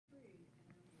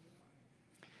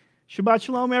Shabbat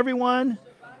Shalom, everyone.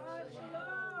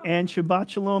 And Shabbat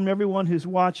Shalom, everyone who's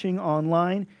watching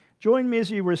online. Join me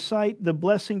as we recite the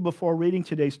blessing before reading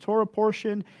today's Torah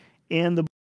portion in the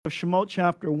book of Shemot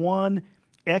chapter 1,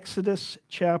 Exodus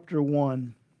chapter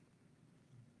 1.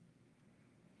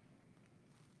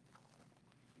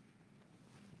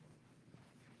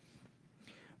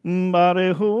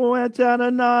 Baruch et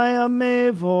Adonai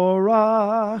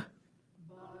Mevorach.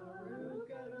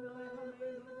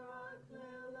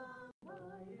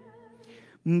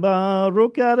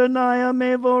 Baruch Adonai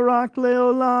Mevorach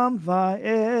leolam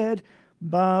va'ed.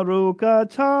 Baruch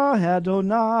atah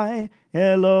Adonai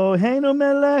Eloheinu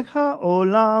melech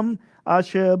ha'olam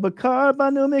asher bakar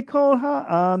banu mikol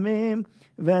ha'amim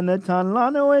v'natan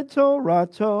lanu et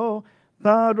torato.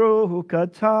 Baruch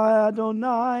atah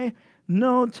Adonai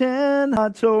noten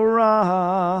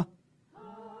ha'torah.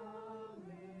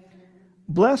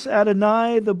 Bless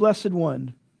Adonai, the Blessed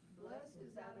One.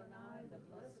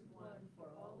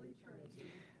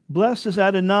 Blessed is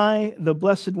Adonai, the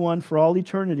Blessed One, for all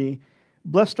eternity.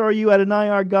 Blessed are you, Adonai,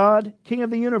 our God, King of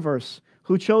the universe,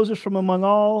 who chose us from among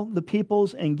all the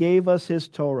peoples and gave us his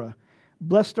Torah.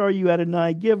 Blessed are you,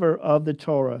 Adonai, giver of the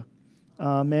Torah.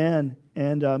 Amen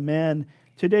and amen.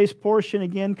 Today's portion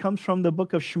again comes from the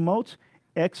book of Shemot,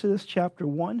 Exodus chapter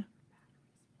 1.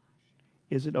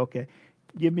 Is it? Okay.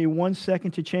 Give me 1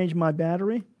 second to change my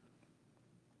battery.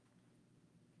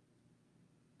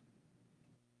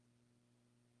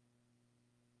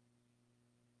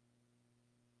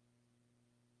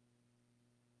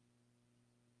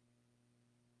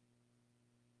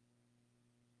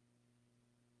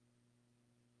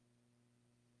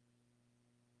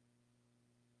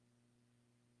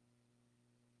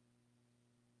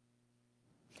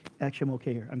 Actually, I'm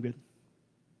okay here. I'm good.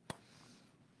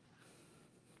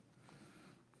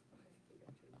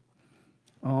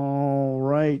 All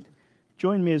right.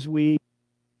 Join me as we,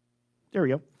 there we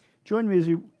go. Join me as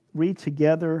we read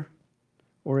together,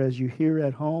 or as you hear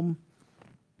at home,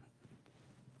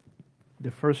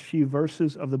 the first few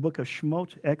verses of the book of Shemot,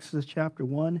 Exodus chapter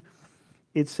 1.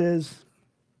 It says,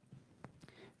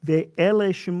 Ve'ele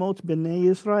Shemot b'nei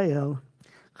Yisrael,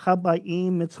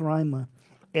 chabayim Mitzrayma,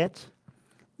 et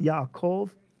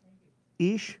Yaakov,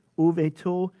 Ish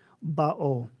uveto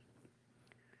ba'o.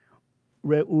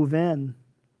 Reuven,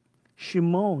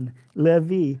 Shimon,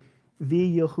 Levi,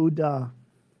 Yehuda,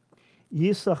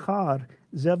 Yisachar,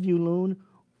 Zebulun,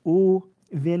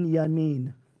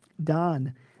 Vinyamin,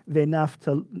 Dan,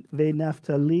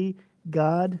 Naftali,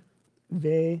 Gad,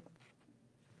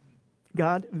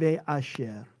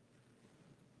 Asher.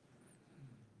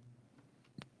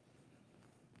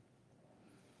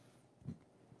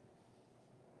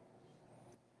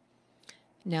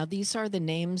 Now these are the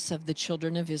names of the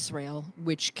children of Israel,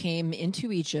 which came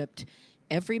into Egypt.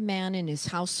 Every man in his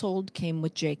household came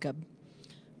with Jacob.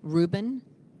 Reuben,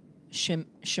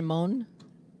 Shimon,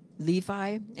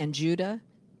 Levi, and Judah,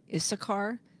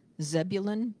 Issachar,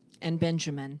 Zebulun, and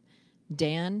Benjamin,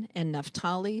 Dan and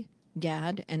Naphtali,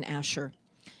 Gad, and Asher.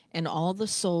 And all the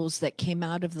souls that came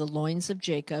out of the loins of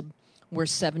Jacob were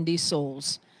 70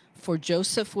 souls, for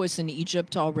Joseph was in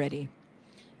Egypt already.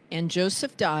 And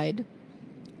Joseph died,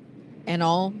 and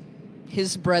all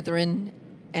his brethren,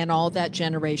 and all that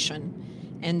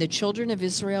generation. And the children of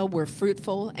Israel were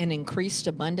fruitful, and increased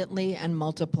abundantly, and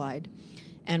multiplied,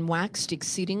 and waxed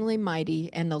exceedingly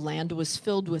mighty, and the land was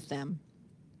filled with them.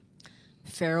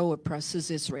 Pharaoh oppresses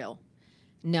Israel.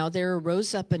 Now there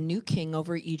arose up a new king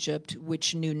over Egypt,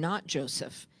 which knew not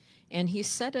Joseph. And he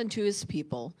said unto his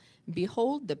people,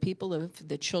 Behold, the people of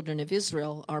the children of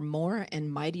Israel are more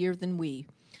and mightier than we.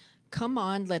 Come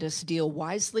on, let us deal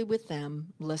wisely with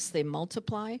them, lest they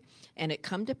multiply, and it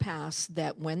come to pass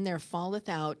that when there falleth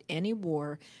out any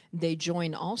war, they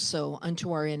join also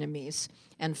unto our enemies,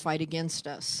 and fight against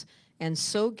us, and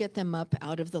so get them up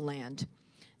out of the land.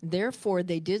 Therefore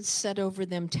they did set over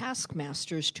them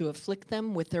taskmasters to afflict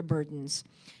them with their burdens.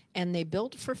 And they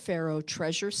built for Pharaoh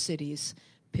treasure cities,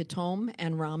 Pitom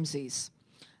and Ramses.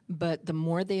 But the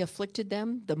more they afflicted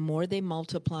them, the more they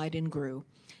multiplied and grew.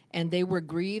 And they were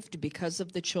grieved because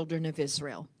of the children of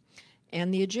Israel.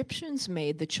 And the Egyptians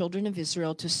made the children of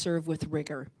Israel to serve with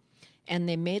rigor. And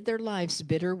they made their lives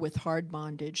bitter with hard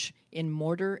bondage, in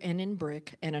mortar and in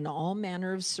brick, and in all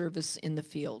manner of service in the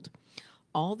field.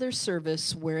 All their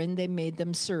service wherein they made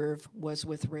them serve was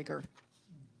with rigor.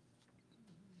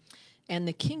 And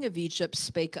the king of Egypt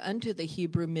spake unto the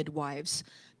Hebrew midwives,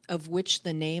 of which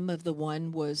the name of the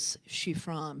one was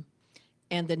Shifram,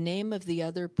 and the name of the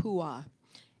other Puah.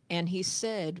 And he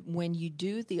said, when you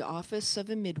do the office of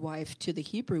a midwife to the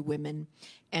Hebrew women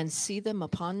and see them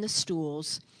upon the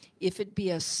stools, if it be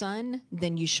a son,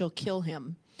 then you shall kill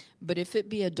him. But if it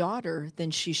be a daughter,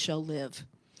 then she shall live.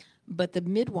 But the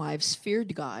midwives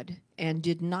feared God and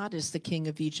did not as the king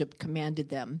of Egypt commanded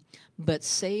them, but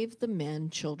saved the men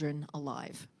children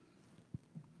alive.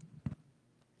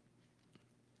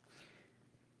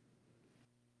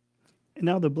 And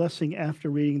now the blessing after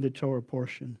reading the Torah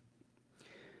portion.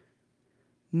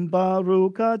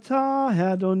 Baruch atah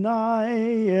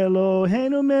Adonai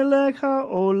Eloheinu melech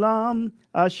haolam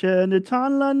asher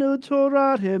natan lanu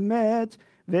Torah emet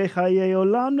v'chayei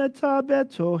olam nata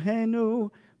betohenu.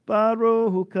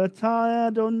 Baruch atah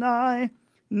Adonai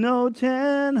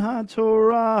noten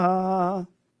haTorah.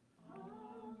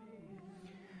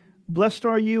 Blessed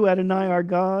are you, Adonai, our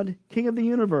God, King of the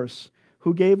universe,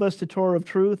 who gave us the Torah of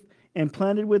truth and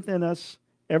planted within us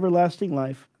everlasting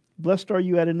life. Blessed are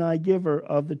you, Adonai, giver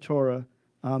of the Torah.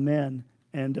 Amen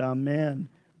and amen.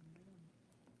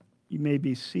 You may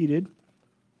be seated.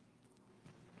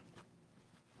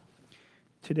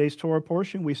 Today's Torah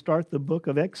portion, we start the book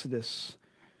of Exodus,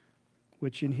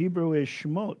 which in Hebrew is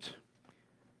Shemot.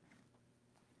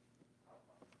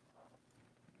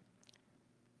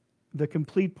 The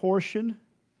complete portion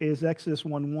is Exodus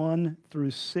 1:1 through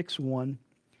 6:1.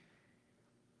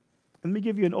 Let me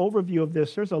give you an overview of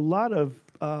this. There's a lot of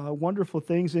wonderful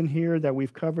things in here that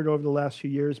we've covered over the last few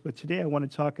years, but today I want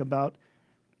to talk about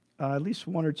at least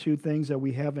one or two things that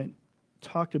we haven't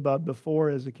talked about before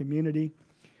as a community.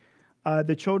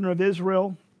 The children of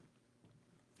Israel,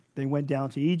 they went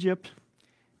down to Egypt.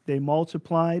 They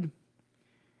multiplied.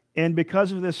 And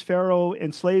because of this, Pharaoh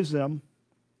enslaves them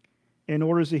and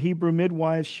orders the Hebrew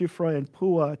midwives, Shiphrah and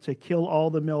Puah, to kill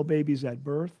all the male babies at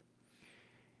birth.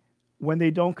 When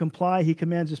they don't comply, he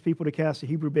commands his people to cast the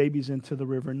Hebrew babies into the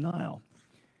river Nile.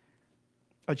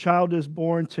 A child is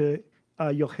born to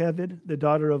Yocheved, the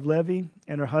daughter of Levi,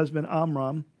 and her husband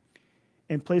Amram,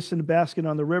 and placed in a basket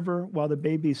on the river while the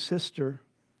baby's sister,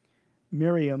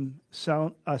 Miriam,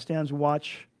 stands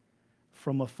watch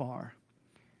from afar.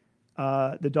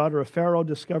 The daughter of Pharaoh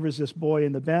discovers this boy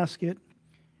in the basket.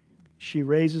 She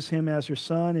raises him as her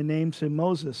son and names him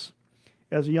Moses.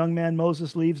 As a young man,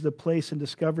 Moses leaves the place and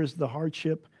discovers the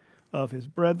hardship of his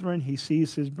brethren. He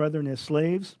sees his brethren as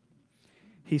slaves.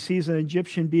 He sees an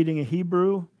Egyptian beating a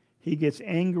Hebrew. He gets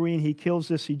angry and he kills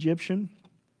this Egyptian.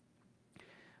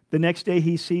 The next day,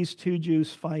 he sees two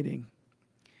Jews fighting.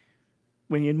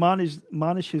 When he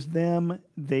admonishes them,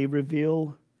 they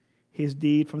reveal his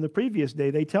deed from the previous day.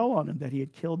 They tell on him that he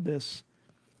had killed this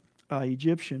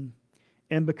Egyptian.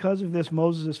 And because of this,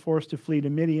 Moses is forced to flee to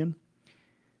Midian.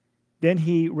 Then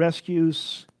he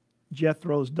rescues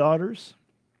Jethro's daughters.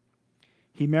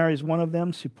 He marries one of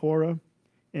them, Zipporah,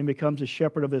 and becomes a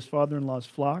shepherd of his father-in-law's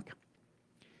flock.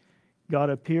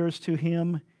 God appears to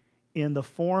him in the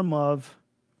form of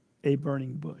a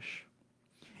burning bush.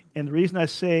 And the reason I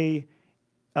say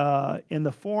in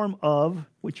the form of,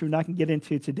 which we're not going to get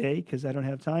into today because I don't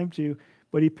have time to,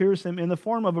 but he appears to him in the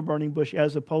form of a burning bush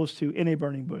as opposed to in a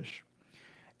burning bush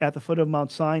at the foot of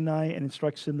Mount Sinai, and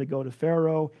instructs him to go to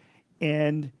Pharaoh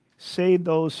and say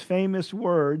those famous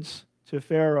words to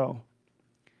Pharaoh,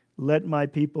 "Let my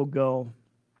people go."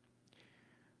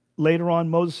 Later on,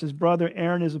 Moses' brother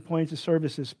Aaron is appointed to serve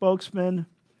as his spokesman.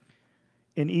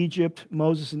 In Egypt,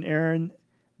 Moses and Aaron,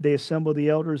 they assemble the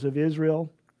elders of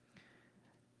Israel,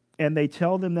 and they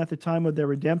tell them that the time of their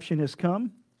redemption has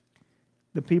come.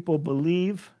 The people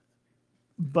believe,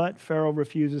 but Pharaoh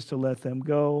refuses to let them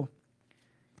go,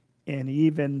 and he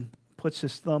even puts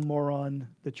his thumb more on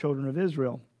the children of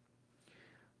Israel.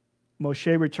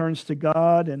 Moshe returns to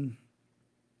God, and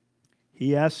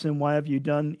he asks him, "Why have you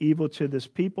done evil to this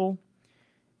people?"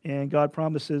 And God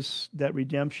promises that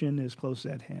redemption is close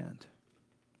at hand.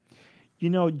 You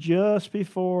know, just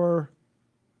before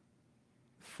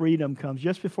freedom comes,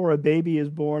 just before a baby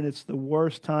is born, it's the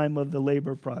worst time of the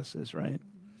labor process, right?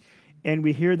 And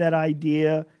we hear that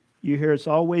idea. You hear it's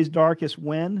always darkest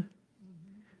when?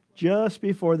 Just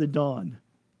before the dawn,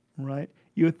 right?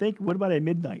 You would think, what about at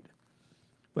midnight?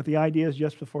 But the idea is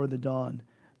just before the dawn.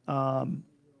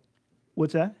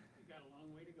 What's that? You got a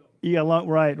long way to go. You got a long,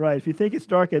 right. If you think it's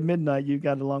dark at midnight, you've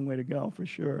got a long way to go, for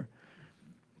sure.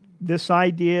 This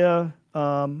idea,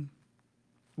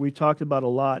 we talked about a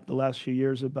lot the last few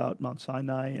years about Mount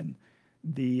Sinai and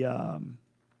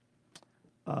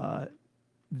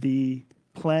the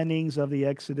plannings of the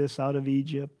Exodus out of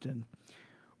Egypt.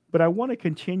 But I want to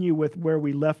continue with where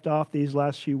we left off these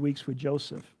last few weeks with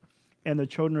Joseph and the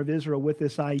children of Israel, with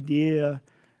this idea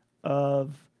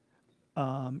of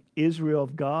Israel,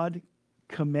 of God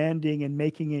commanding and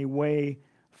making a way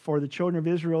for the children of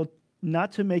Israel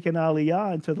not to make an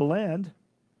aliyah into the land,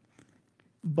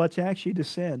 but to actually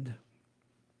descend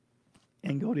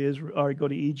and go to Israel or go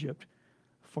to Egypt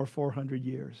for 400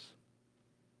 years.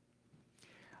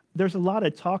 There's a lot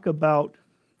of talk about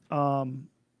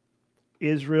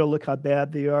Israel, look how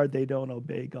bad they are. They don't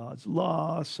obey God's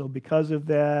law. So because of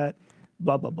that,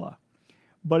 blah, blah, blah.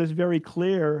 But it's very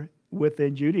clear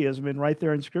within Judaism, and right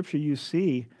there in Scripture, you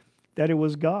see that it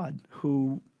was God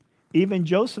who, even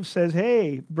Joseph says,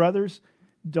 hey, brothers,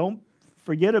 don't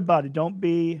forget about it. Don't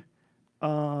be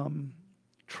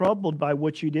troubled by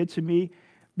what you did to me,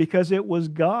 because it was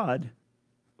God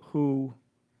who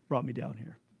brought me down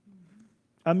here.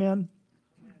 Amen.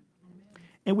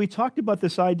 And we talked about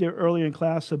this idea earlier in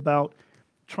class about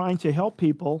trying to help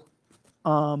people,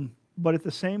 but at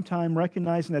the same time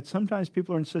recognizing that sometimes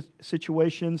people are in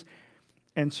situations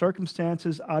and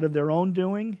circumstances out of their own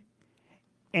doing,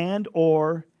 and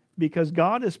or because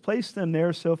God has placed them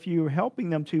there. So if you're helping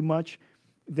them too much,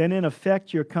 then in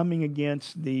effect you're coming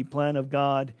against the plan of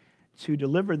God to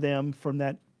deliver them from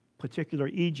that particular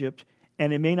Egypt,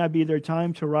 and it may not be their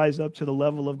time to rise up to the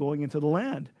level of going into the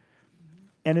land.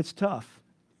 And it's tough.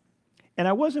 And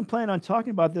I wasn't planning on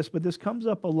talking about this, but this comes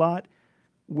up a lot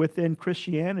within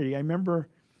Christianity. I remember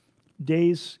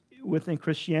days within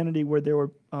Christianity where there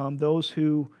were those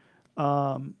who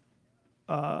in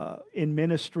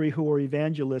ministry who were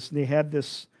evangelists, and they had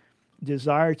this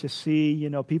desire to see,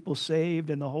 people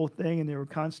saved and the whole thing, and they were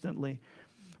constantly.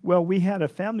 Well, we had a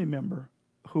family member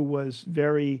who was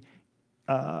very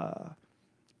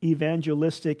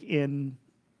evangelistic in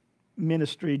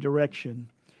ministry direction,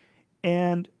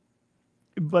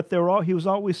 but he was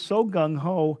always so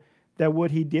gung-ho that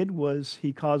what he did was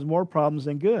he caused more problems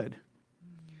than good,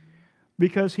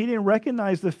 because he didn't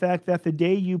recognize the fact that the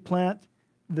day you plant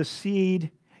the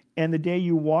seed and the day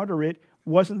you water it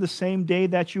wasn't the same day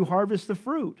that you harvest the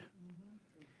fruit.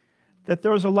 That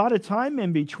there was a lot of time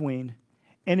in between,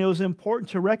 and it was important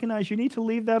to recognize you need to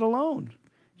leave that alone.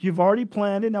 You've already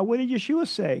planted. Now, what did Yeshua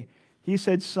say? He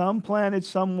said some planted,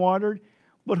 some watered,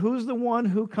 but who's the one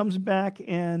who comes back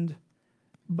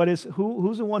who's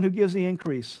the one who gives the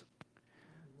increase?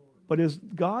 But it's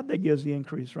God that gives the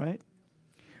increase, right?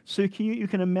 So you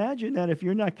can imagine that if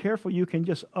you're not careful, you can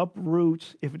just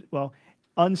uproot,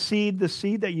 unseed the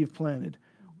seed that you've planted,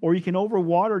 or you can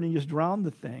overwater it and just drown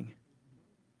the thing,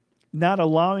 not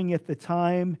allowing it the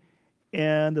time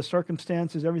and the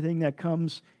circumstances, everything that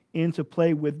comes into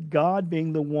play with God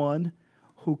being the one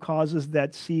who causes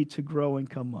that seed to grow and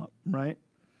come up, right?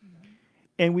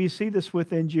 And we see this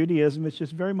within Judaism. It's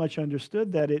just very much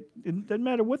understood that it doesn't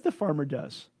matter what the farmer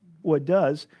does. What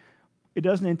does, it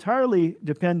doesn't entirely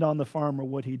depend on the farmer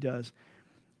what he does.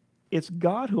 It's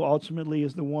God who ultimately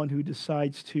is the one who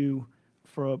decides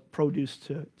for a produce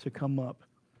to come up.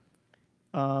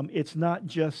 It's not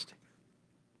just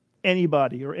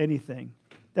anybody or anything.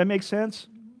 That makes sense?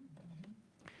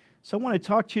 So I want to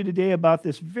talk to you today about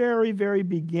this very, very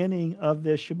beginning of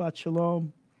this Shabbat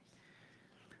Shalom.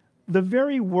 The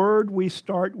very word we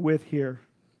start with here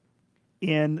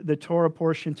in the Torah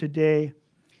portion today,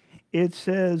 it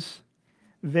says,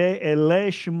 Ve'ele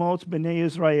Shemot b'nei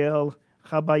Israel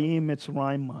chabayim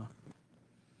Mitzrayma.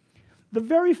 The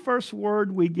very first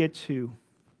word we get to,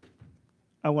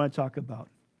 I want to talk about.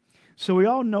 So we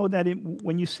all know that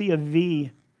when you see a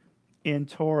V in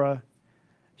Torah,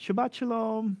 Shabbat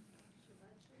Shalom,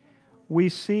 we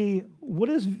see, what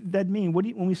does that mean?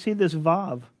 When we see this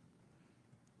Vav,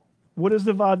 what does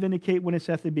the Vav indicate when it's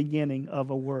at the beginning of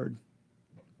a word?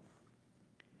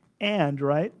 And,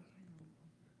 right?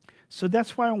 So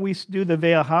that's why when we do the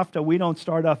Ve'ahavta, we don't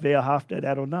start off Ve'ahavta at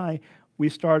Adonai. We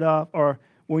start off, or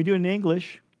when we do it in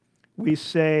English, we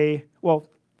say,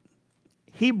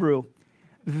 Hebrew,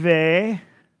 Ve'ahavta.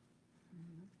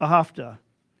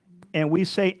 And we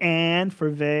say and for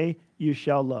Ve, you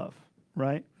shall love,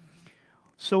 right?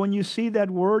 So when you see that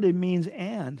word, it means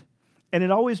and it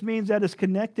always means that it's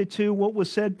connected to what was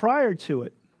said prior to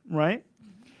it, right?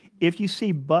 If you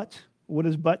see but, what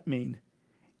does but mean?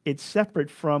 It's separate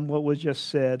from what was just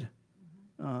said.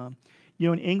 In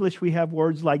English we have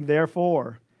words like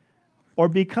therefore, or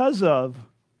because of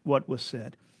what was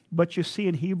said. But you see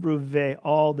in Hebrew ve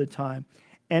all the time.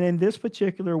 And in this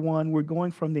particular one, we're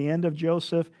going from the end of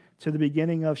Joseph to the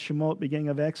beginning of Shemot, beginning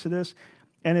of Exodus.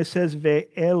 And it says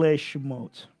ve'ele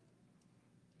Shemot.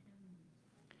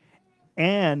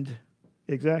 And,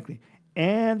 exactly.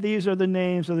 And these are the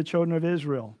names of the children of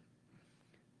Israel.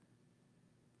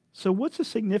 So what's the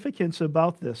significance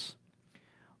about this?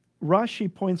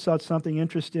 Rashi points out something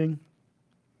interesting.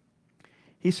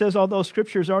 He says, although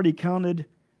Scripture has already counted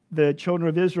the children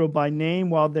of Israel by name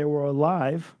while they were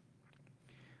alive.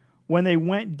 When they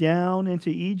went down into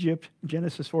Egypt,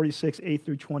 Genesis 46, 8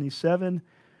 through 27,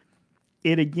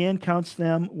 it again counts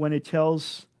them when it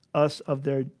tells us of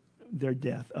their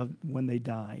death, of when they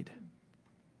died.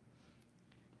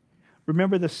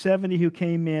 Remember the 70 who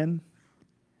came in?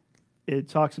 It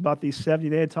talks about these 70.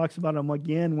 Then it talks about them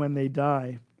again when they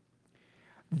die.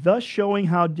 Thus showing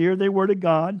how dear they were to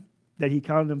God, that he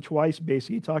counted them twice,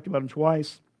 basically. He talked about them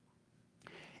twice.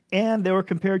 And they were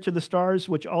compared to the stars,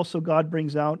 which also God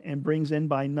brings out and brings in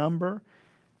by number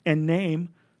and name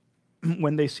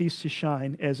when they cease to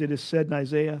shine, as it is said in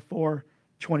Isaiah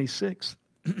 4:26.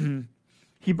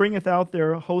 He bringeth out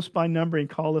their host by number and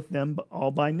calleth them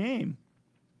all by name.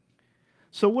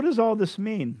 So what does all this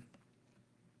mean?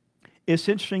 It's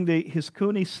interesting that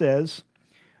Hiskuni says,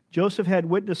 Joseph had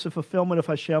witnessed the fulfillment of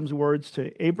Hashem's words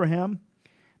to Abraham,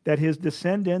 that his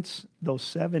descendants, those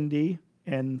 70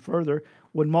 and further,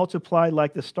 would multiply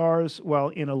like the stars while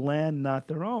in a land not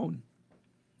their own.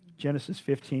 Genesis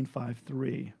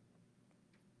 15:5-3.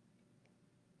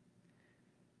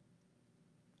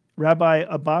 Rabbi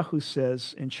Abahu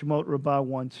says in Shemot Rabbah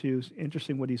 1:2,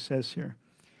 interesting what he says here.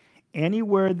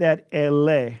 Anywhere that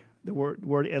ele, the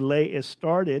word ele is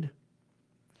started,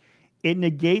 it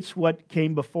negates what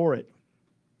came before it.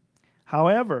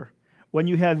 However, when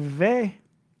you have ve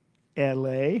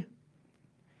ele,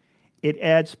 it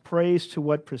adds praise to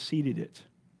what preceded it.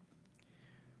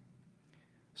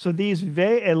 So these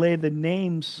ve ele, the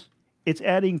names, it's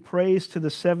adding praise to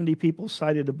the 70 people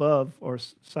cited above or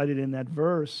cited in that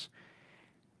verse.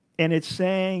 And it's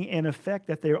saying, in effect,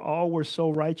 that they all were so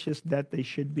righteous that they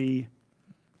should be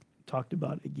talked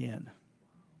about again.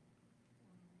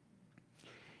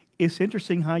 It's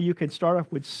interesting how you can start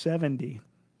off with 70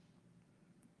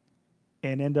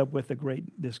 and end up with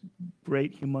this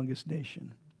great, humongous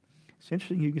nation. It's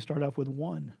interesting you can start off with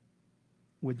one,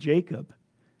 with Jacob,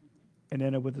 and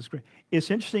end up with this great. It's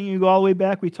interesting you go all the way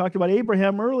back. We talked about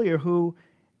Abraham earlier, who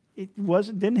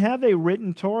didn't have a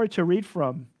written Torah to read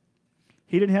from.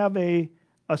 He didn't have a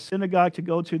synagogue to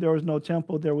go to. There was no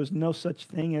temple. There was no such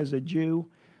thing as a Jew.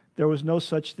 There was no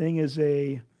such thing as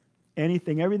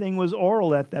anything. Everything was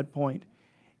oral at that point.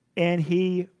 And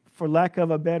he, for lack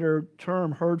of a better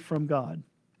term, heard from God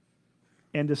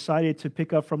and decided to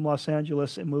pick up from Los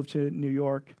Angeles and move to New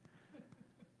York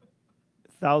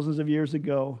thousands of years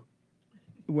ago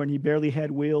when he barely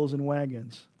had wheels and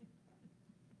wagons.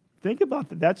 Think about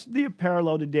that. That's the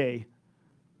parallel today,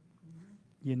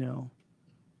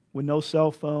 with no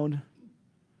cell phone,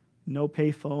 no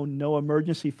pay phone, no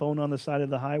emergency phone on the side of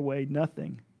the highway,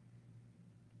 nothing.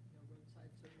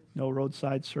 No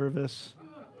roadside service.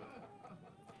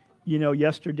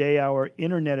 Yesterday our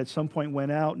internet at some point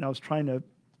went out, and I was trying to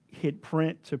hit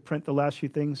print to print the last few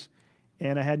things,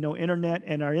 and I had no internet.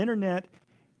 And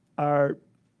our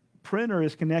printer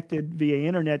is connected via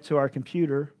internet to our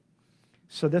computer.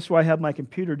 So that's why I have my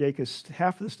computer today, because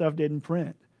half of the stuff didn't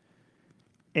print.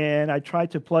 And I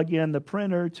tried to plug in the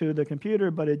printer to the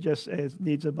computer, but it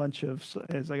needs a bunch of,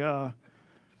 it's like,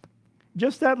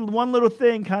 just that one little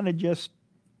thing kind of just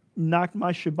knocked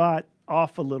my Shabbat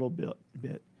off a little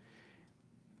bit.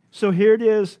 So here it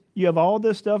is. You have all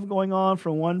this stuff going on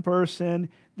from one person.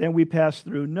 Then we pass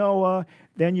through Noah.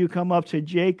 Then you come up to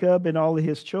Jacob and all of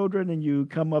his children, and you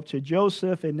come up to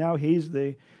Joseph, and now he's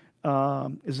the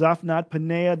Zaphnath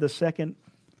Paneah, the second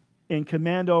in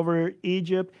command over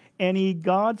Egypt. And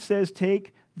God says,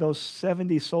 take those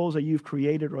 70 souls that you've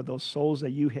created, or those souls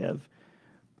that you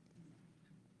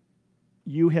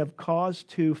have caused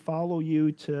to follow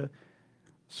you to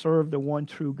serve the one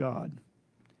true God,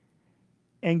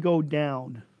 and go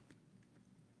down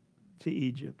to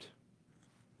Egypt.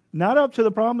 Not up to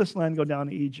the promised land, go down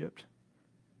to Egypt.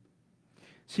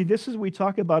 See, this is we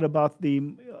talk about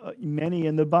the many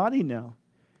in the body now.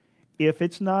 If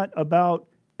it's not about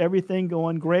everything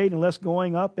going great, unless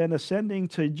going up and ascending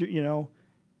to,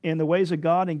 in the ways of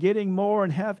God and getting more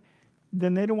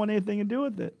then they don't want anything to do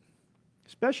with it.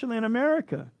 Especially in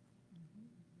America.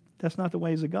 That's not the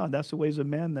ways of God. That's the ways of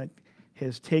man that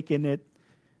has taken it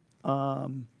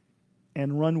and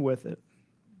run with it.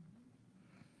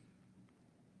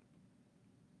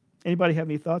 Anybody have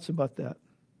any thoughts about that?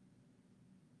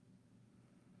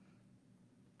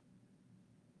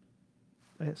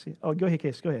 Oh, go ahead,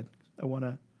 Case. Go ahead. I want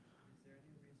to.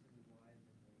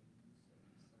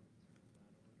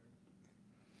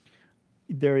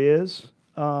 There is,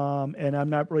 and I'm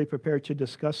not really prepared to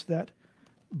discuss that,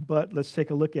 but let's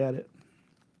take a look at it.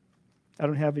 I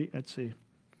don't have it. Let's see.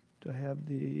 Do I have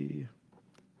the...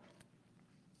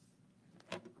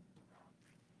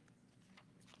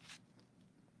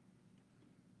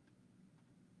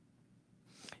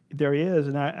 There is,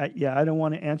 and I don't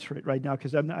want to answer it right now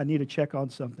because I need to check on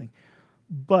something.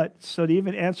 But so to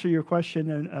even answer your question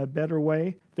in a better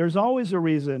way, there's always a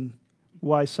reason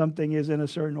why something is in a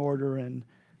certain order and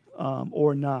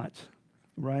or not,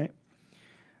 right?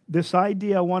 This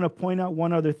idea, I want to point out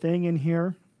one other thing in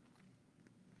here.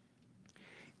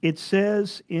 It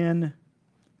says in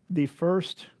the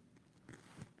first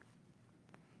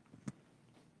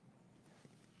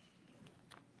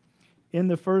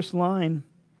line,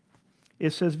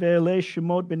 it says Ve'elei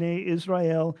Shemot b'nei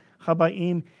Israel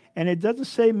Habaim, and it doesn't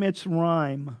say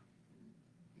Mitzrayim.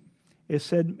 It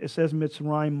says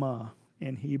Mitzrayimah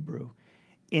in Hebrew.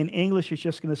 In English, it's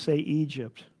just going to say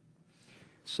Egypt.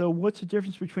 So what's the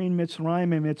difference between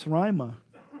Mitzrayim and Mitzrayimah?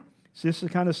 So this is the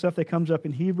kind of stuff that comes up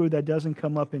in Hebrew that doesn't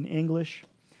come up in English.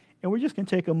 And we're just going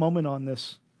to take a moment on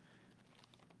this.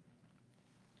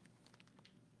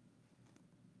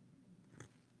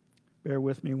 Bear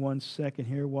with me 1 second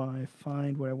here while I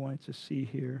find what I wanted to see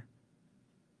here.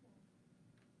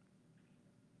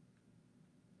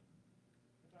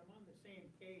 If I'm on the same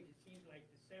page, it seems like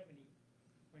the 70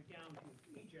 went down to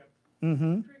Egypt,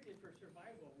 strictly for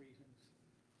survival reasons.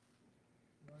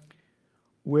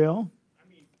 Well, I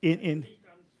mean, in least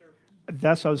on the surface.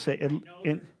 that's what I was saying. I know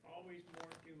there's always more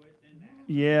to it than that.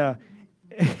 Yeah.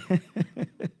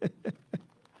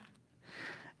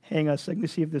 Hang on a second to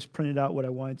see if this printed out what I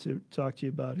wanted to talk to you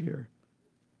about here.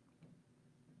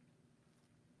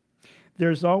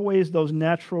 There's always those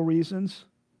natural reasons.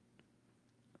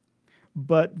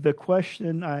 But the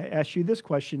question, I asked you this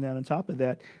question then on top of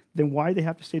that, then why do they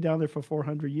have to stay down there for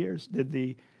 400 years? Did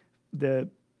the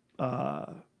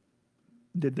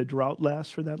drought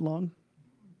last for that long?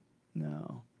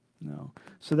 No.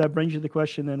 So that brings you to the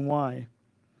question then why?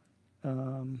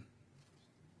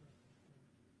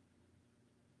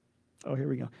 Oh, here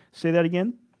we go. Say that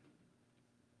again.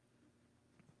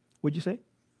 What'd you say?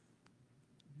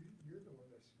 You're the one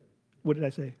that said it. What did I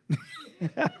say?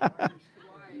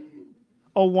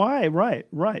 Oh, why?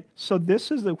 Right. So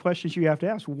this is the questions you have to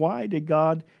ask. Why did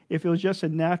God, if it was just a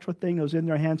natural thing that was in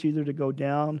their hands either to go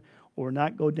down or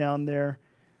not go down there,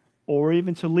 or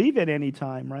even to leave at any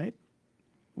time, right?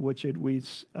 Which we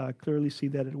clearly see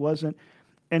that it wasn't.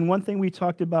 And one thing we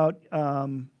talked about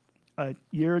a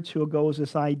year or two ago was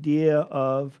this idea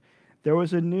of there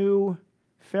was a new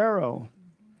Pharaoh,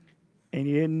 and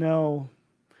he didn't know.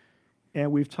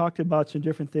 And we've talked about some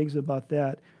different things about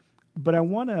that. But I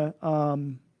want to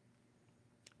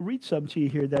read something to you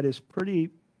here that is pretty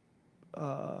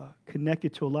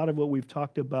connected to a lot of what we've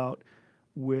talked about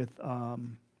with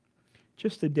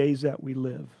just the days that we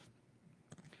live.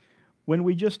 When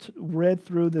we just read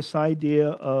through this idea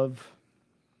of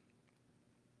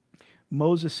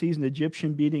Moses sees an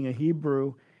Egyptian beating a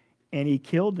Hebrew, and he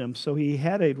killed him. So he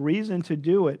had a reason to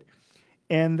do it.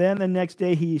 And then the next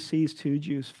day he sees two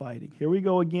Jews fighting. Here we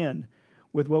go again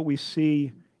with what we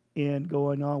see in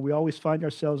going on. We always find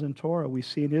ourselves in Torah. We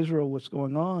see in Israel what's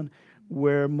going on,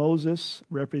 where Moses,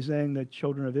 representing the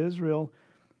children of Israel,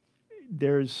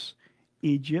 there's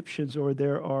Egyptians or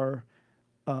there are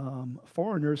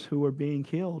foreigners who are being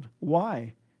killed.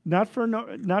 Why? Not for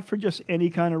just any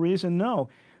kind of reason, no.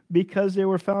 Because they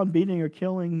were found beating or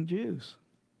killing Jews.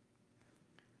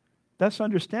 That's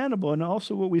understandable. And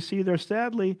also what we see there,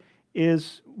 sadly,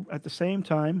 is at the same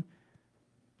time,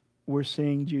 we're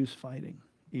seeing Jews fighting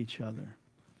each other.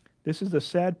 This is the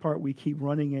sad part we keep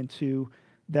running into.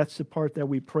 That's the part that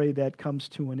we pray that comes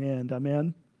to an end.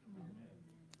 Amen?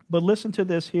 But listen to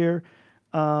this here.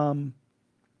 I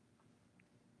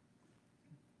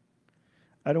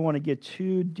don't want to get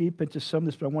too deep into some of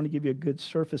this, but I want to give you a good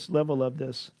surface level of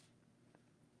this.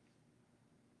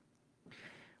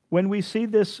 When we see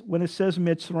this, when it says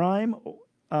Mitzrayim,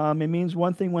 it means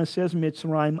one thing. When it says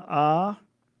Mitzrayim,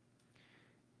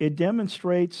 it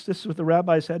demonstrates, this is what the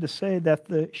rabbis had to say, that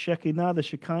the Shekinah, the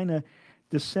Shekinah,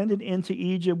 descended into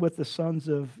Egypt with the sons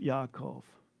of Yaakov.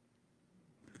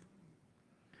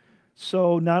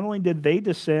 So not only did they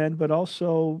descend, but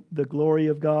also the glory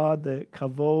of God, the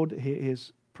kavod,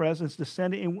 his presence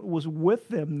descended and was with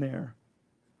them there.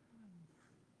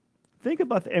 Think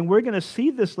about that. And we're going to see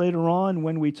this later on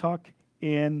when we talk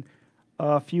in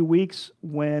a few weeks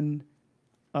when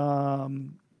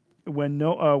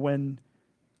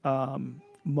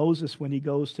Moses, when he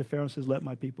goes to Pharaoh and says, "Let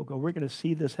my people go." We're going to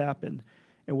see this happen,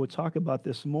 and we'll talk about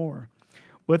this more.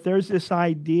 But there's this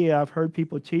idea, I've heard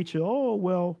people teach, oh,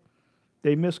 well,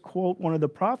 they misquote one of the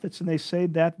prophets, and they say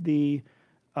that the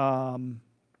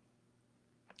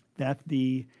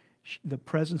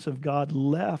presence of God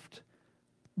left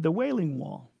the Wailing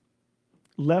Wall,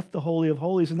 left the Holy of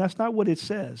Holies, and that's not what it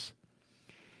says.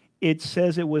 it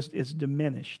says it's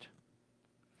diminished.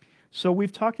 So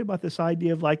we've talked about this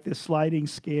idea of like this sliding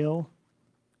scale.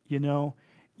 You know,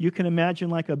 you can imagine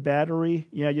like a battery.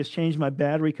 Yeah, I just changed my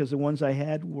battery because the ones I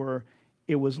had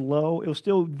it was low. It was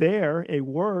still there. It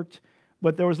worked,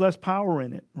 but there was less power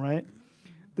in it, right?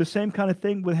 The same kind of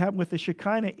thing would happen with the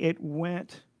Shekinah. It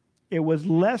was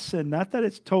lessened. Not that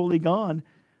it's totally gone,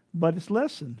 but it's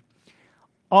lessened.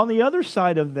 On the other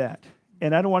side of that,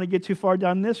 and I don't want to get too far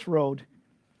down this road,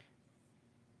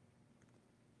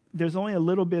 there's only a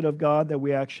little bit of God that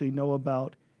we actually know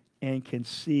about and can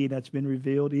see that's been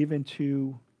revealed even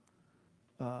to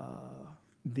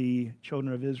the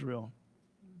children of Israel.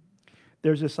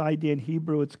 There's this idea in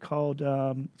Hebrew, it's called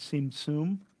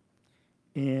Tzimtzum,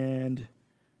 and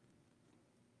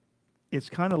it's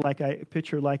kind of like I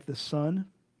picture like the sun.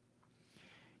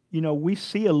 You know, we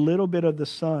see a little bit of the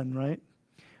sun, right?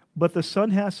 But the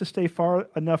sun has to stay far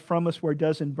enough from us where it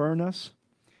doesn't burn us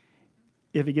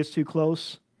if it gets too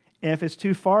close. And if it's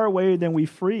too far away, then we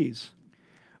freeze.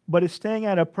 But it's staying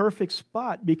at a perfect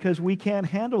spot because we can't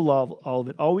handle all of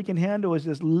it. All we can handle is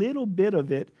this little bit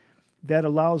of it that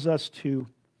allows us to.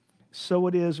 So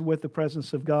it is with the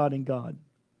presence of God and God.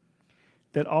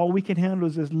 That all we can handle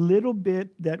is this little bit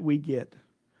that we get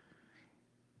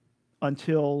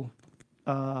until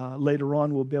later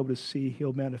on we'll be able to see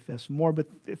He'll manifest more. But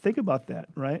think about that,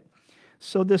 right?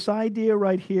 So this idea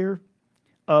right here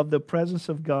of the presence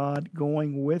of God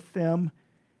going with them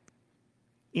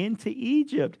into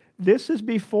Egypt. This is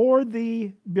before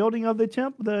the building of the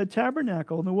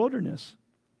tabernacle in the wilderness.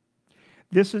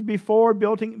 This is before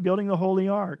building the Holy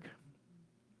Ark.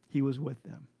 He was with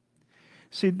them.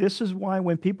 See, this is why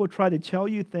when people try to tell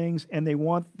you things and they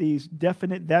want these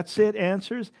definite, that's it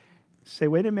answers, say,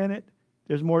 wait a minute,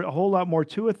 there's a whole lot more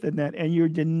to it than that, and you're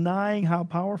denying how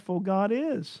powerful God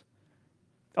is.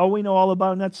 Oh, we know all about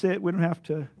it, and that's it. We don't have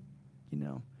to,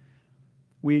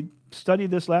 we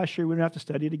studied this last year. We don't have to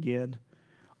study it again.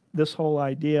 This whole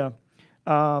idea.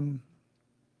 The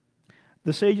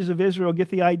sages of Israel get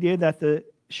the idea that the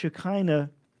Shekinah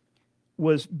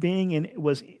was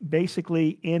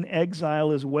basically in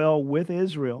exile as well with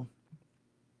Israel.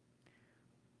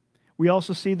 We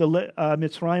also see the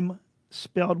Mitzrayim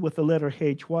spelled with the letter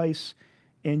H twice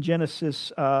in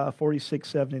Genesis 46,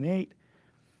 7, and 8.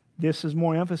 This is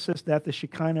more emphasis that the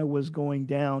Shekinah was going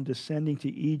down, descending to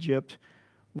Egypt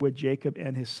with Jacob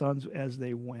and his sons as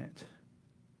they went.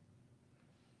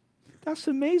 That's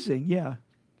amazing, yeah.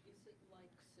 Is it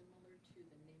like similar to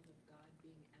the name of God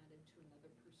being added to another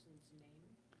person's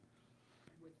name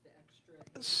with the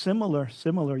extra?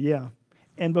 Similar, yeah.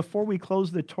 And before we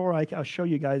close the Torah, I'll show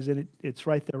you guys that it's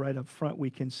right there, right up front.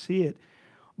 We can see it.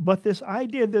 But this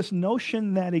idea, this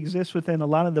notion that exists within a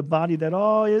lot of the body that,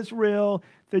 Israel,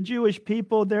 the Jewish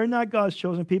people, they're not God's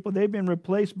chosen people. They've been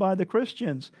replaced by the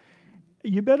Christians.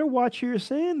 You better watch who you're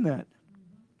saying that.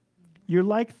 You're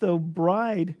like the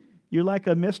bride. You're like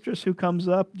a mistress who comes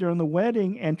up during the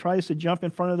wedding and tries to jump in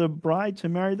front of the bride to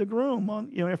marry the groom,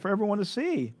 for everyone to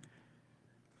see.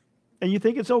 And you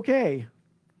think it's okay.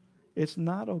 It's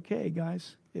not okay,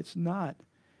 guys. It's not.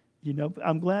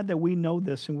 I'm glad that we know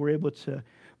this and we're able to.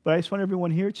 But I just want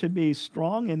everyone here to be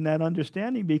strong in that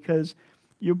understanding because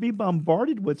you'll be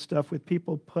bombarded with stuff with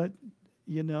people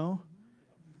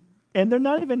and they're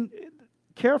not even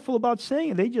careful about saying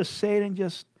it. They just say it and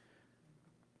just.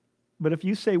 But if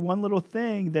you say one little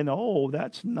thing, then,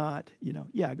 that's not,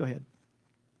 Yeah, go ahead.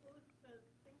 Well, the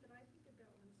thing that I think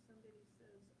about when somebody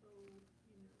says, the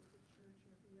church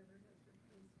or whoever has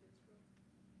replaced Israel,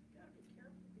 you got to be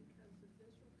careful because if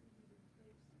Israel can be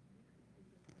replaced, you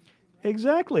could be replaced.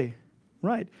 Exactly.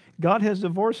 Right. God has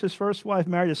divorced his first wife,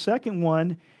 married a second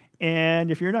one, and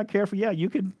if you're not careful, you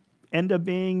could end up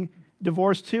being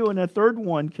divorced too, and a third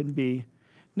one can be.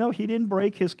 No, he didn't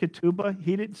break his ketubah.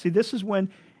 He didn't. See, this is when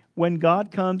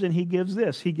God comes and he gives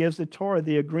this. He gives the Torah,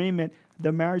 the agreement,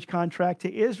 the marriage contract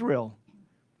to Israel.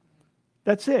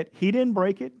 That's it. He didn't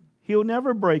break it. He'll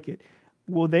never break it.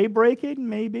 Will they break it?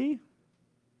 Maybe.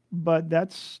 But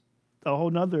that's a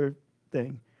whole other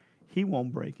thing. He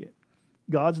won't break it.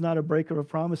 God's not a breaker of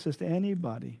promises to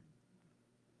anybody.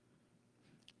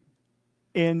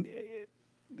 And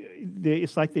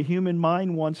it's like the human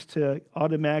mind wants to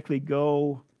automatically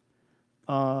go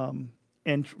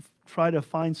and try to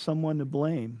find someone to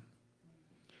blame.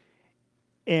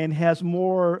 And has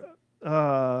more,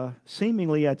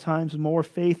 seemingly at times, more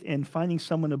faith in finding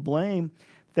someone to blame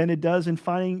than it does in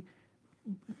finding,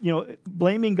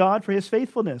 blaming God for his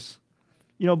faithfulness.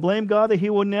 Blame God that he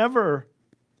will never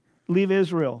leave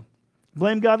Israel.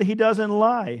 Blame God that he doesn't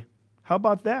lie. How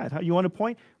about that? You want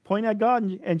to point at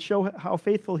God and show how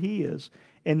faithful he is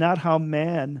and not how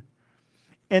man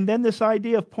And then this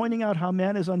idea of pointing out how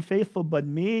man is unfaithful, but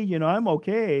me, I'm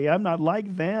okay. I'm not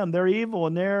like them. They're evil,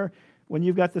 and when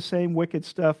you've got the same wicked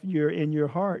stuff you're in your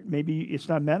heart, maybe it's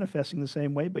not manifesting the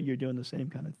same way, but you're doing the same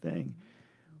kind of thing.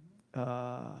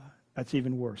 That's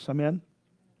even worse. Amen?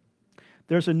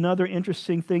 There's another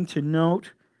interesting thing to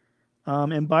note.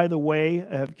 And by the way,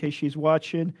 in case she's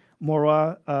watching,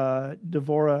 Mora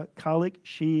Devora Kalik,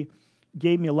 she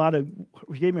gave me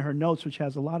her notes, which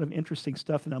has a lot of interesting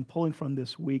stuff that I'm pulling from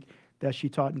this week that she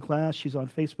taught in class. She's on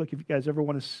Facebook. If you guys ever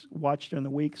want to watch during the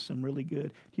week, some really good.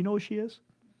 Do you know who she is?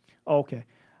 Oh, okay.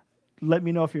 Let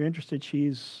me know if you're interested.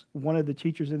 She's one of the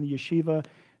teachers in the yeshiva.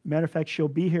 Matter of fact, she'll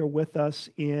be here with us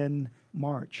in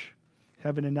March.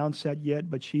 Haven't announced that yet,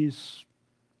 but she's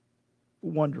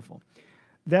wonderful.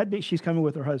 She's coming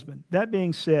with her husband. That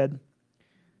being said,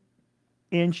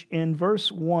 in verse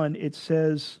 1, it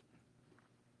says,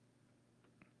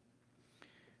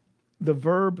 the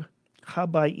verb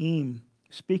habayim,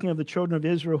 speaking of the children of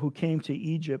Israel who came to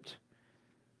Egypt,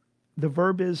 the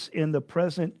verb is in the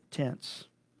present tense.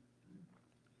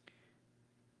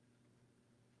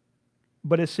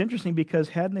 But it's interesting because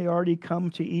hadn't they already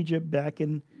come to Egypt back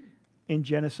in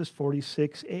Genesis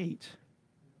 46:8?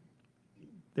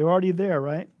 They're already there,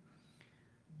 right?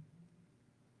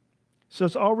 So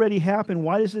it's already happened.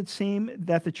 Why does it seem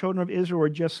that the children of Israel were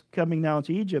just coming now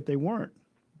to Egypt? They weren't.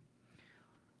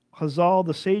 Hazal,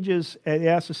 the sages,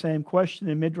 asked the same question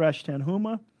in Midrash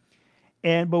Tanhuma.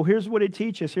 But here's what it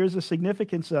teaches. Here's the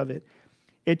significance of it.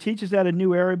 It teaches that a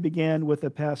new era began with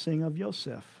the passing of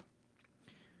Yosef,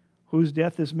 whose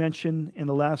death is mentioned in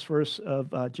the last verse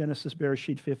of Genesis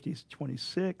Bereshit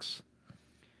 50:26.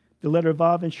 The letter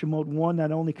Vav in Shemot 1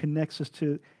 not only connects us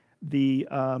to the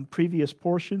previous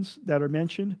portions that are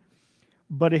mentioned,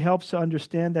 but it helps to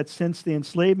understand that since the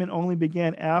enslavement only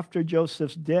began after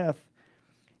Joseph's death,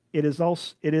 it is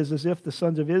as if the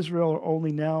sons of Israel are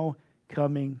only now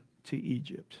coming to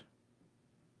Egypt.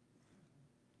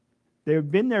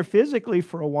 They've been there physically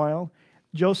for a while.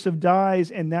 Joseph dies,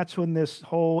 and that's when this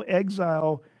whole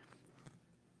exile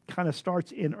kind of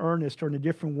starts in earnest or in a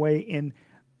different way in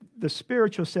the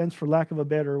spiritual sense, for lack of a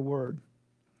better word.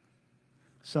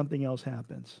 Something else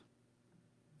happens.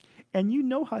 And you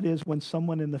know how it is when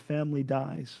someone in the family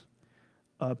dies,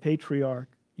 a patriarch,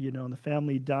 and the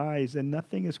family dies, and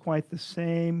nothing is quite the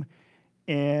same,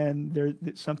 and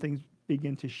something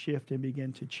begin to shift and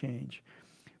begin to change.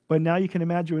 But now you can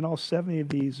imagine when all 70 of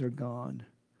these are gone,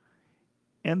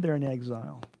 and they're in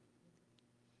exile.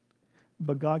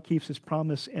 But God keeps his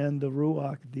promise, and the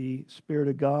Ruach, the Spirit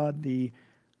of God, the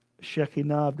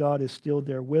Shekinah of God is still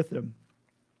there with them.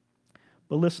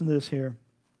 But listen to this here.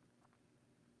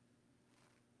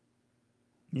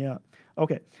 Yeah.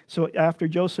 Okay. So after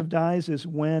Joseph dies is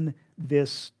when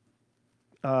this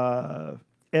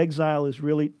exile is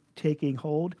really taking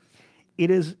hold. It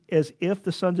is as if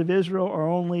the sons of Israel are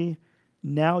only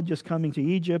now just coming to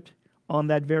Egypt on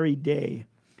that very day.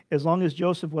 As long as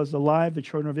Joseph was alive, the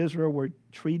children of Israel were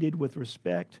treated with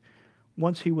respect.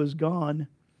 Once he was gone,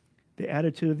 the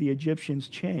attitude of the Egyptians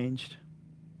changed.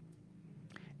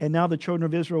 And now the children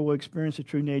of Israel will experience the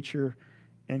true nature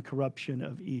and corruption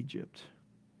of Egypt.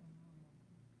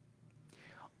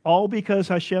 All because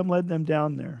Hashem led them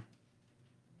down there.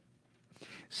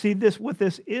 See, this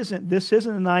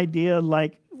isn't an idea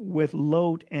like with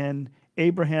Lot and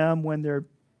Abraham when their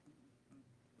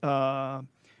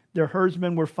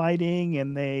herdsmen were fighting,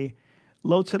 and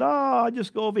Lot said, I'll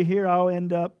just go over here, I'll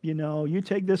end up, you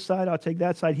take this side, I'll take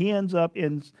that side. He ends up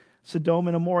in Sodom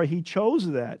and Gomorrah. He chose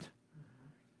that.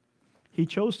 He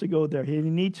chose to go there. He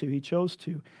didn't need to. He chose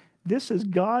to. This is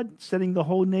God setting the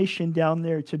whole nation down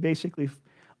there to basically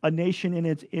a nation in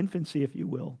its infancy, if you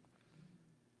will,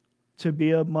 to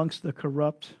be amongst the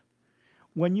corrupt.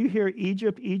 When you hear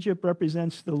Egypt, Egypt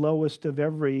represents the lowest of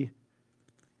every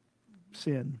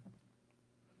sin.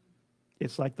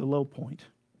 It's like the low point.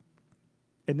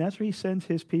 And that's where he sends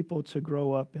his people to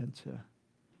grow up into.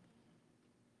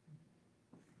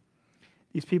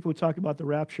 These people who talk about the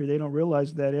rapture, they don't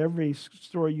realize that every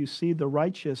story you see, the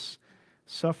righteous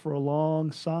suffer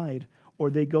alongside, or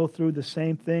they go through the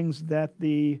same things that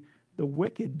the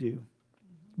wicked do.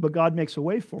 But God makes a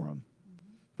way for them.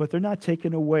 But they're not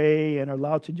taken away and are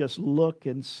allowed to just look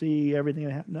and see everything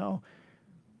that happens. No.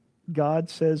 God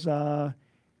says,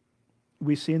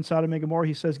 we see in Sodom and Gomorrah,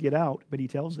 he says, get out. But he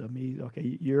tells them,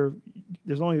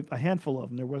 there's only a handful of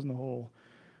them. There wasn't a whole.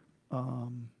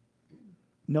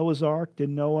 Noah's Ark, did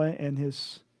Noah and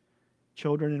his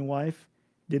children and wife,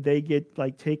 did they get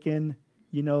taken,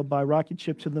 by rocket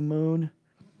ship to the moon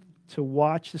to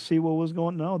watch to see what was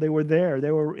going on? No, they were there.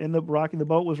 They were in the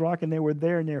boat was rocking. They were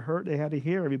there, and they had to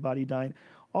hear everybody dying.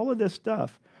 All of this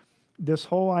stuff, this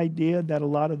whole idea that a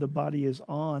lot of the body is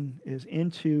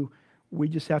into, we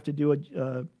just have to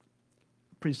do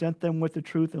present them with the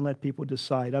truth and let people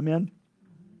decide. Amen?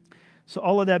 So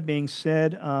all of that being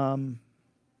said,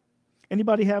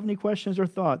 anybody have any questions or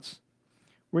thoughts?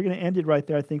 We're going to end it right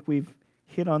there. I think we've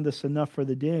hit on this enough for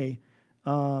the day.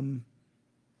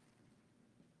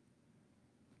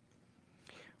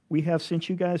 We have, since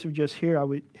you guys are just here,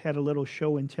 had a little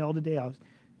show and tell today. I'll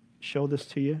show this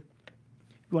to you.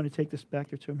 You want to take this back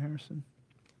there to him, Harrison?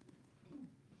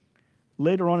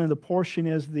 Later on in the portion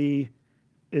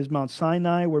is Mount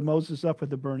Sinai, where Moses is up with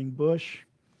the burning bush.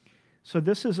 So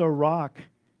this is a rock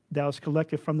that was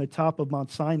collected from the top of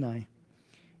Mount Sinai.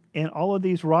 And all of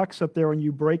these rocks up there, when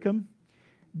you break them,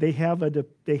 they have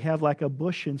like a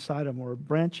bush inside them or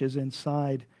branches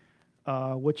inside,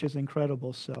 which is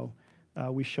incredible. So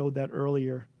we showed that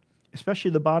earlier,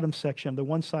 especially the bottom section. The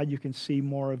one side, you can see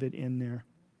more of it in there.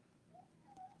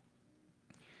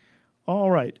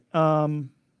 All right. Yeah. Right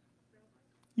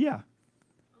now,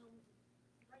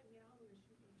 as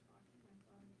you've been talking, I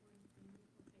thought of one thing.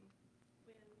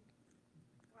 Okay,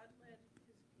 when God led his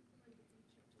people into Egypt,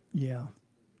 Yeah.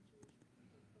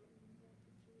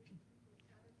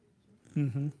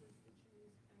 Mm-hmm.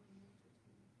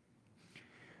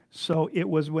 So it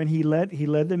was when he led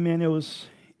them in. It was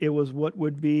what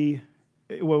would be,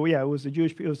 well, yeah, it was the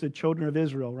Jewish people, it was the children of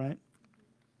Israel, right?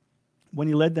 When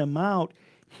he led them out,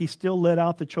 he still led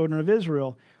out the children of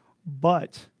Israel,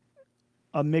 but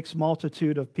a mixed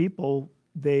multitude of people,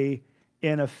 they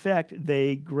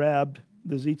grabbed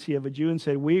the Tzitzit of a Jew and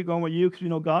said, "We're going with you because we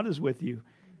know God is with you,"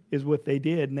 is what they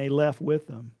did, and they left with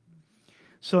them.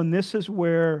 So, and this is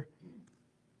where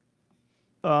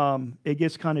it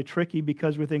gets kind of tricky,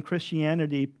 because within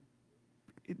Christianity,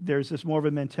 there's this more of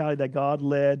a mentality that God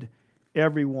led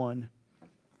everyone,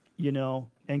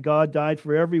 and God died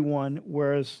for everyone,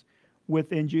 whereas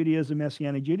within Judaism,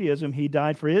 Messianic Judaism, he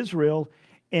died for Israel,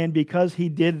 and because he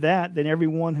did that, then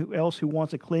everyone else who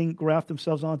wants to graft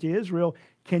themselves onto Israel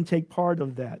can take part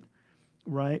of that,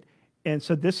 right? And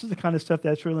so this is the kind of stuff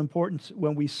that's really important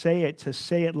when we say it, to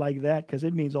say it like that, because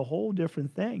it means a whole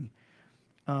different thing.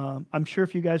 I'm sure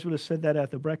if you guys would have said that at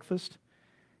the breakfast,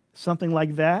 something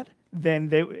like that, then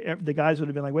the guys would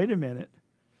have been like, wait a minute.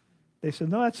 They said,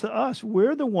 no, that's us.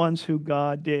 We're the ones who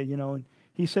God did, and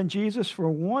he sent Jesus for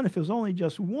one. If it was only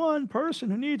just one person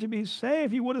who needed to be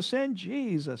saved, he would have sent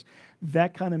Jesus.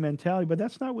 That kind of mentality. But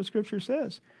that's not what Scripture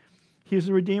says. He's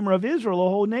the Redeemer of Israel, a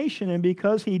whole nation. And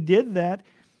because he did that,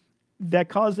 that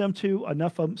caused them to,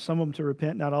 some of them to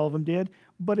repent, not all of them did,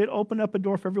 but it opened up a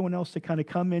door for everyone else to kind of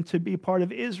come in to be part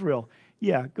of Israel.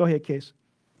 Yeah, go ahead, Case.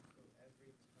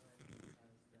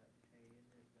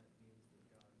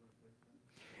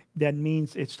 That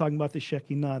means it's talking about the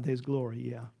Shekinah, his glory,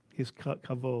 yeah. His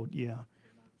kavod, yeah.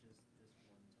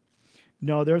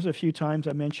 No, there's a few times,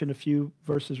 I mentioned a few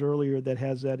verses earlier that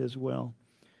has that as well.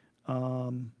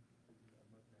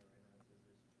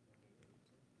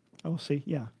 See,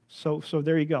 yeah. So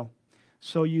there you go.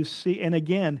 So you see, and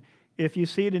again, if you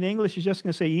see it in English, you're just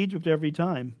going to say Egypt every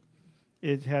time.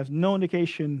 It has no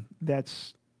indication.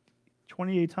 That's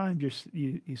 28 times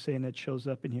you're saying that shows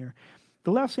up in here.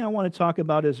 The last thing I want to talk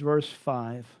about is verse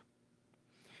 5.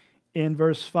 In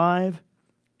verse 5,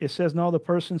 it says, "Now the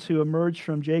persons who emerged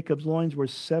from Jacob's loins were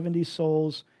 70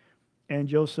 souls, and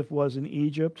Joseph was in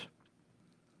Egypt."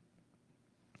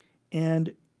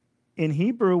 And in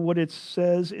Hebrew, what it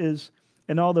says is,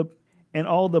 and all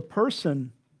the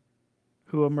person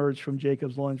who emerged from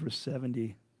Jacob's loins were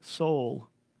 70 soul.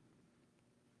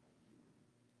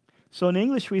 So in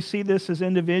English, we see this as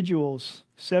individuals,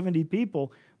 70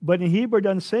 people, but in Hebrew, it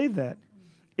doesn't say that.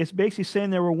 It's basically saying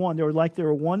there were one. There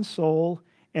were one soul,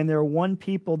 and there were one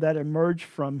people that emerged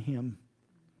from him,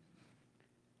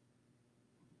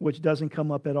 which doesn't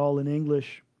come up at all in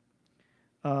English.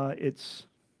 It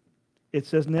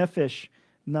says nephesh,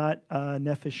 not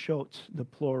nefeshot, the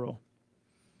plural.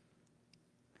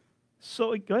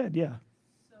 So go ahead, yeah.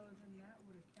 So then that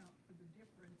would account for the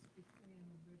difference between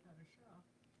the Parashat,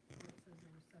 where it says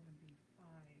there were 75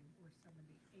 or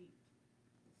 78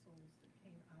 souls that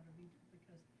came out of Egypt,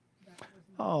 because that was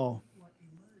not what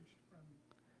emerged from.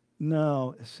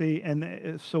 No, see,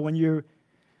 and so when you're,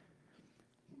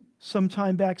 some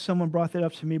time back someone brought that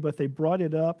up to me, but they brought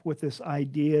it up with this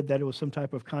idea that it was some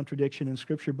type of contradiction in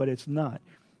Scripture, but it's not.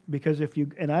 Because if you,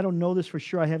 and I don't know this for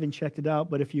sure, I haven't checked it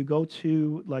out, but if you go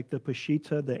to like the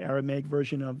Peshitta, the Aramaic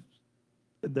version of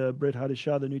the Brit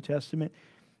Hadashah, the New Testament,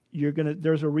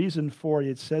 there's a reason for it.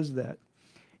 It says that.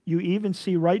 You even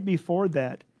see right before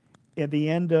that, at the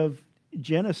end of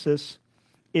Genesis,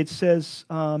 it says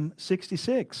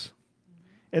 66.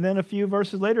 And then a few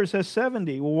verses later it says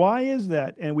 70. Well, why is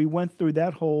that? And we went through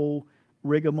that whole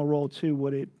rigmarole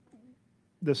too,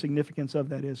 the significance of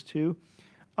that is too.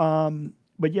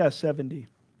 But yeah, 70.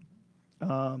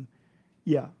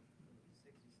 Yeah.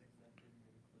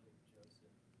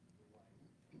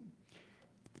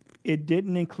 It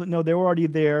didn't include, no, they were already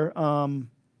there.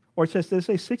 Or it says, did it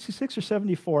say 66 or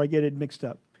 74? I get it mixed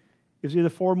up. It was either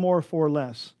 4 more or 4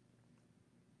 less.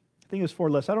 I think it was 4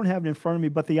 less. I don't have it in front of me,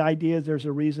 but the idea is there's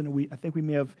a reason. I think we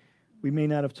may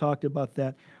not have talked about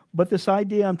that. But this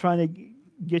idea I'm trying to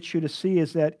get you to see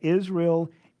is that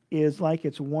Israel is like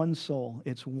it's one soul.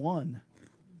 It's one.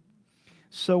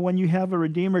 So when you have a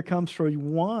Redeemer comes for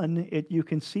one, you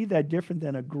can see that different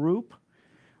than a group,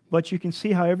 but you can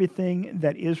see how everything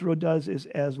that Israel does is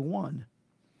as one.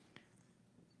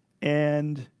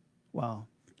 And, wow,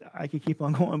 I could keep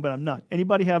on going, but I'm not.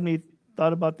 Anybody have any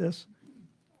thought about this?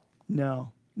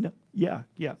 No. Yeah.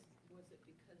 Was it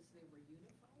because they were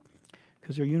unified?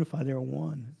 Because they're unified, they're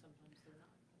one.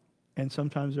 And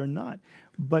sometimes they're not.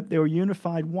 But they were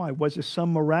unified, why? Was it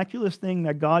some miraculous thing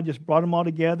that God just brought them all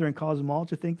together and caused them all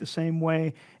to think the same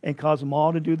way and caused them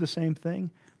all to do the same thing?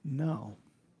 No.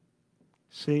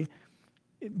 See,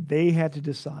 they had to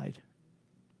decide.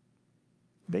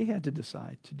 They had to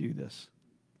decide to do this.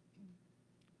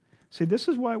 See, this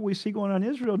is why we see going on in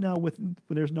Israel now when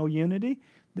there's no unity.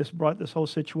 This brought this whole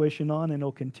situation on, and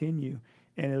it'll continue.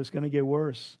 And it's going to get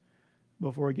worse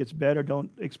before it gets better. Don't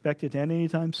expect it to end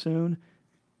anytime soon.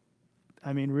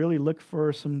 I mean, really look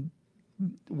for some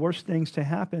worse things to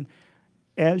happen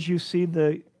as you see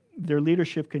their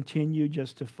leadership continue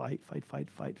just to fight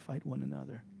one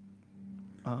another.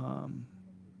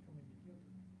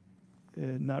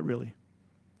 Not really.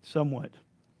 Somewhat.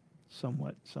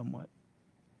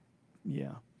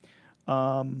 Yeah.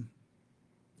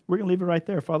 We're going to leave it right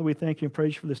there. Father, we thank you and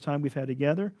praise you for this time we've had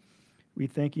together. We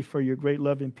thank you for your great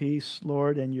love and peace,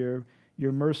 Lord, and your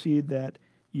mercy that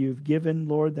you've given,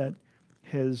 Lord, that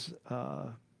has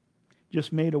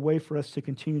just made a way for us to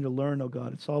continue to learn, oh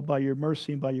God. It's all by your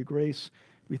mercy and by your grace.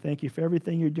 We thank you for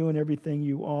everything you're doing, everything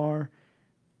you are.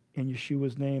 In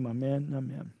Yeshua's name, amen,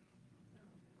 amen.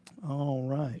 All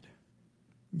right.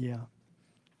 Yeah.